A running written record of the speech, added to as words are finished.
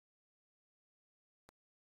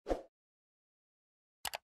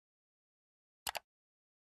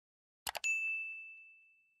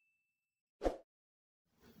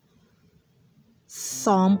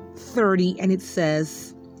Psalm 30, and it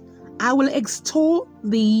says, I will extol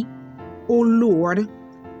thee, O Lord,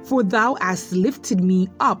 for thou hast lifted me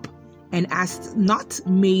up and hast not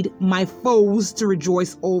made my foes to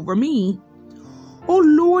rejoice over me. O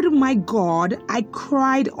Lord my God, I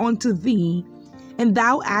cried unto thee, and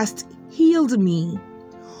thou hast healed me.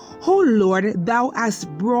 O Lord, thou hast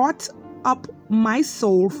brought up my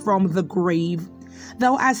soul from the grave.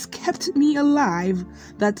 Thou hast kept me alive,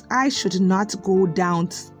 that I should not go down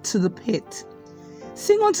to the pit.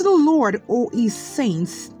 Sing unto the Lord, O ye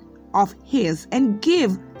saints of his, and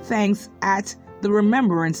give thanks at the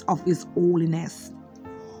remembrance of his holiness.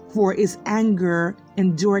 For his anger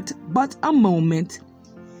endureth but a moment,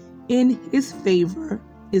 in his favor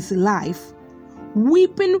is life.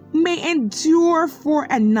 Weeping may endure for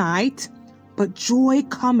a night, but joy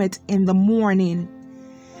cometh in the morning.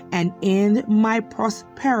 And in my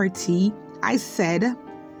prosperity I said,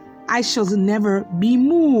 I shall never be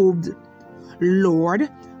moved. Lord,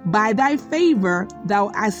 by thy favor thou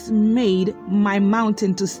hast made my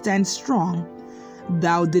mountain to stand strong.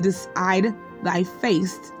 Thou didst hide thy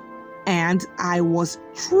face, and I was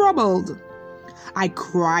troubled. I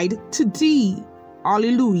cried to thee,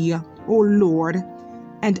 Hallelujah, O Lord,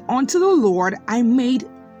 and unto the Lord I made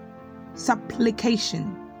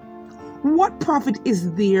supplication. What profit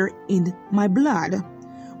is there in my blood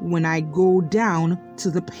when I go down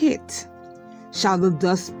to the pit? Shall the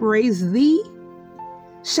dust praise thee?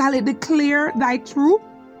 Shall it declare thy truth?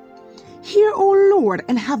 Hear, O Lord,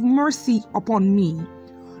 and have mercy upon me.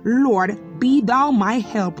 Lord, be thou my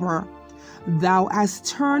helper. Thou hast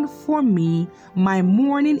turned for me my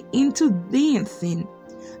mourning into dancing.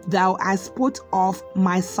 Thou hast put off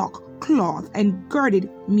my sackcloth and girded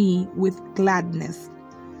me with gladness,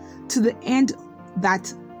 to the end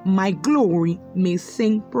that my glory may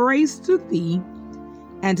sing praise to thee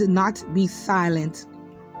and not be silent.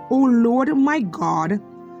 O Lord my God,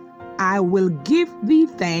 I will give thee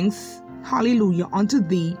thanks, hallelujah, unto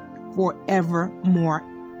thee forevermore.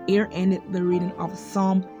 Here ended the reading of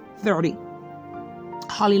Psalm 30.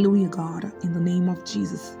 Hallelujah, God, in the name of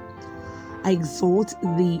Jesus. I exalt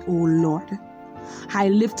thee, O Lord. I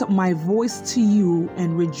lift up my voice to you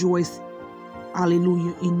and rejoice,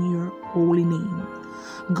 hallelujah, in your holy name.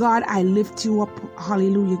 God, I lift you up,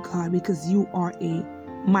 hallelujah, God, because you are a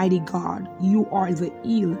mighty God. You are the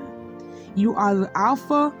healer. You are the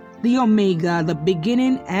Alpha, the Omega, the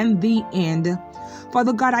beginning and the end.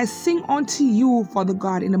 Father God, I sing unto you, Father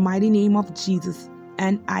God, in the mighty name of Jesus,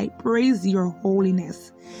 and I praise your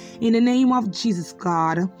holiness. In the name of Jesus,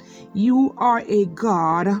 God, you are a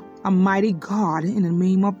God, a mighty God, in the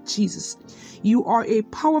name of Jesus. You are a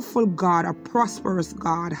powerful God, a prosperous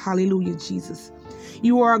God. Hallelujah, Jesus.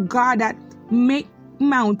 You are a God that make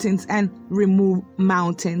mountains and remove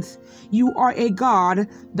mountains. You are a God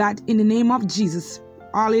that in the name of Jesus,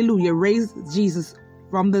 hallelujah, raised Jesus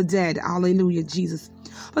from the dead. Hallelujah, Jesus.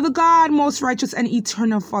 Father God, most righteous and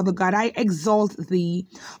eternal Father God, I exalt thee.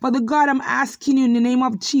 Father God, I'm asking you in the name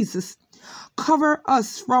of Jesus, cover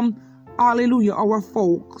us from, hallelujah, our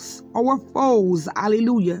foes,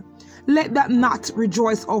 hallelujah. Let that not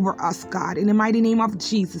rejoice over us, God, in the mighty name of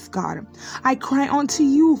Jesus, God. I cry unto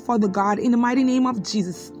you, Father God, in the mighty name of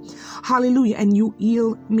Jesus. Hallelujah. And you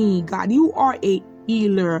heal me, God. You are a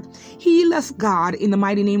healer. Heal us, God, in the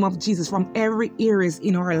mighty name of Jesus, from every areas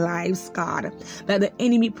in our lives, God, that the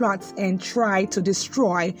enemy plots and try to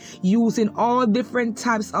destroy using all different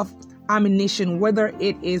types of ammunition, whether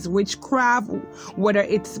it is witchcraft, whether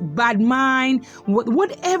it's bad mind,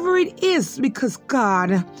 whatever it is, because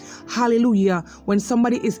God, hallelujah, when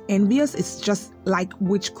somebody is envious, it's just like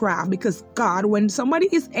witchcraft, because God, when somebody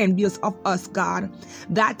is envious of us, God,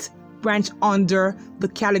 that branch under the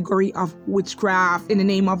category of witchcraft in the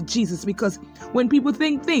name of Jesus, because when people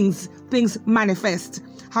think things manifest.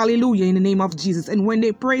 Hallelujah, in the name of Jesus. And when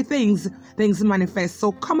they pray, things manifest.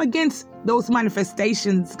 So come against those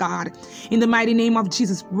manifestations, God, in the mighty name of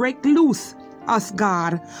Jesus. Break loose us,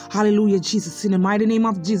 God. Hallelujah, Jesus, in the mighty name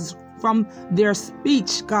of Jesus, from their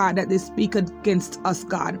speech, God, that they speak against us,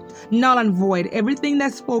 God. Null and void everything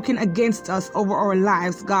that's spoken against us over our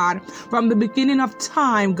lives, God, from the beginning of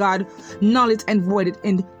time, God. Null it and void it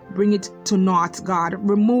and bring it to naught, God.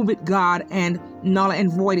 Remove it, God, and null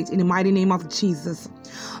and void it in the mighty name of Jesus.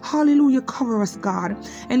 Hallelujah. Cover us, God.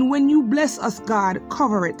 And when you bless us, God,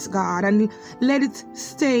 cover it, God, and let it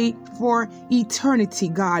stay for eternity,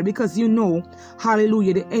 God, because you know,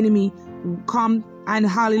 hallelujah, the enemy come and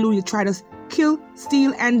hallelujah try to kill,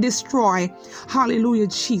 steal, and destroy. Hallelujah,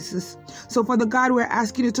 Jesus. So, Father God, we're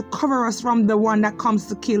asking you to cover us from the one that comes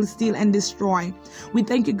to kill, steal, and destroy. We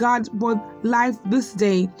thank you, God, for life this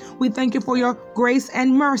day. We thank you for your grace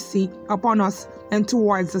and mercy upon us and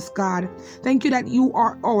towards us, God. Thank you that you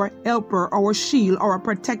are our helper, our shield, our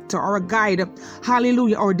protector, our guide.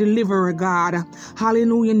 Hallelujah, our deliverer, God.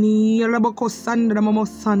 Hallelujah. In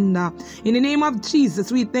the name of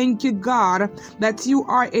Jesus, we thank you, God, that you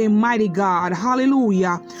are a mighty God.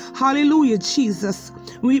 Hallelujah. Hallelujah, Jesus.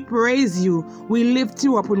 We praise you. We lift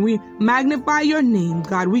you up and we magnify your name,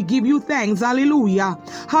 God. We give you thanks. Hallelujah.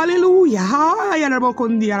 Hallelujah.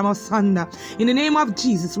 In the name of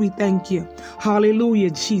Jesus, we thank you.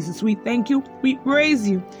 Hallelujah, Jesus. We thank you. We praise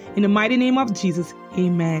you. In the mighty name of Jesus.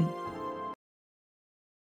 Amen.